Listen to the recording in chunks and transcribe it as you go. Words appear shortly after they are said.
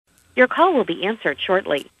Your call will be answered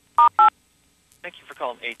shortly. Thank you for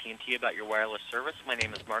calling AT&T about your wireless service. My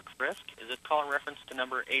name is Mark Frisk. Is this call in reference to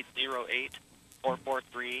number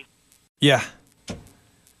 808-443? Yeah.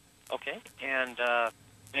 Okay. And can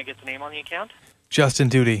I get the name on the account? Justin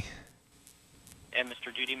Duty. And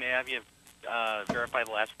Mr. Duty, may I have you verify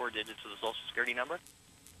the last 4 digits of the Social Security number?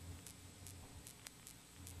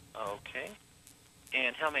 Okay.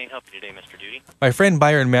 And how may I help you today, Mr. Duty? My friend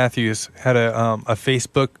Byron Matthews had a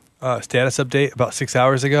Facebook status update about 6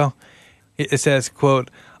 hours ago. It says, quote,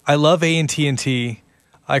 I love AT&T.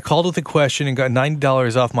 I called with a question and got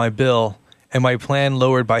 $90 off my bill, and my plan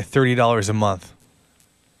lowered by $30 a month.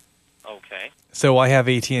 Okay. So I have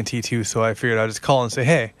AT&T too, so I figured I'd just call and say,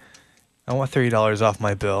 hey, I want $30 off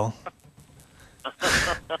my bill.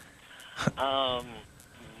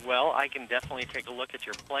 Well, I can definitely take a look at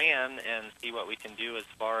your plan and see what we can do as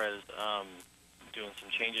far as doing some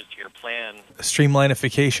changes to your plan.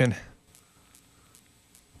 Streamlinification.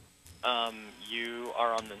 You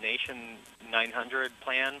are on the Nation 900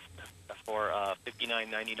 plan for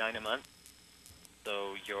 $59.99 a month.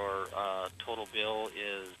 So your total bill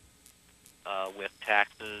is, with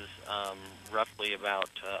taxes, roughly about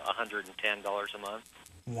 $110 a month.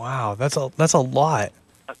 Wow, that's a lot.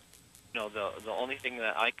 No, the only thing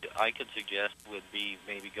that I could suggest would be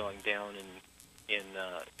maybe going down in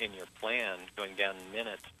your plan, going down in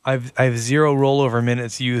minutes. I have 0 rollover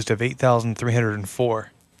minutes used of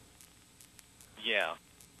 8,304. Yeah.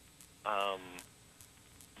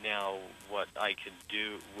 Now, what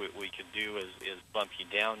we could do is bump you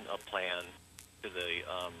down a plan to the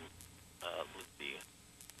let's see,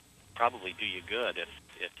 probably do you good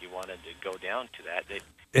if you wanted to go down to that.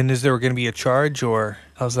 And is there going to be a charge, or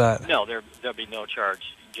how's that? No, there'll be no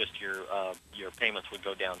charge. Just your payments would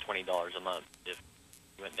go down $20 a month if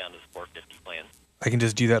you went down to the 450 plan. I can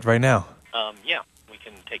just do that right now. Yeah, we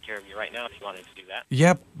can take care of you right now if you wanted to do that.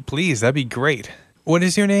 Yep, please. That'd be great. What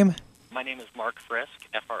is your name? My name is Mark Frisk,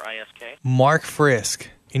 F-R-I-S-K. Mark Frisk.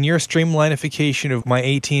 In your streamlinification of my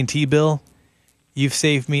AT&T bill, you've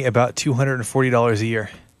saved me about $240 a year.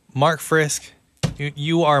 Mark Frisk,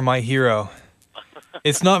 you are my hero.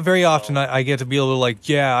 It's not very often I get to be able to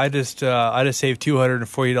I just saved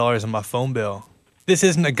 $240 on my phone bill. This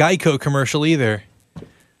isn't a Geico commercial either.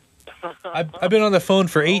 I've been on the phone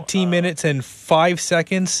for 18 minutes and 5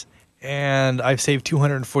 seconds, and I've saved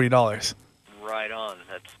 $240. Right on.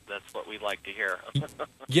 That's what we like to hear.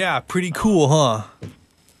 Yeah, pretty cool, huh?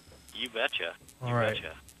 You betcha. All right.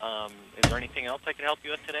 Betcha. Is there anything else I can help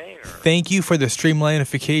you with today? Or? Thank you for the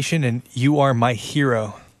streamlinification, and you are my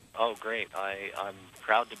hero. Oh, great. I'm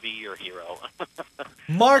proud to be your hero.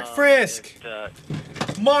 Mark Frisk!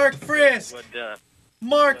 Mark Frisk!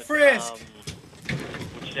 Mark Frisk!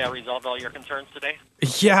 Would you say I resolved all your concerns today?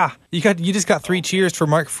 Yeah. You just got 3 cheers for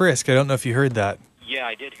Mark Frisk. I don't know if you heard that. Yeah,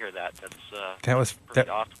 I did hear that. That was pretty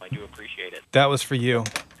awesome. I do appreciate it. That was for you.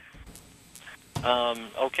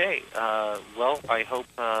 Okay. Well, I hope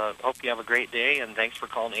you have a great day, and thanks for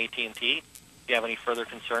calling AT&T. If you have any further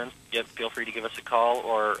concerns, feel free to give us a call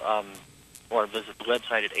or visit the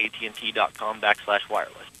website at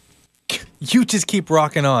att.com/wireless. You just keep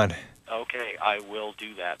rocking on. Okay, I will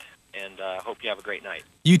do that, and hope you have a great night.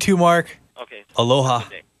 You too, Mark. Okay. Aloha. Have a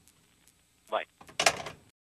good day.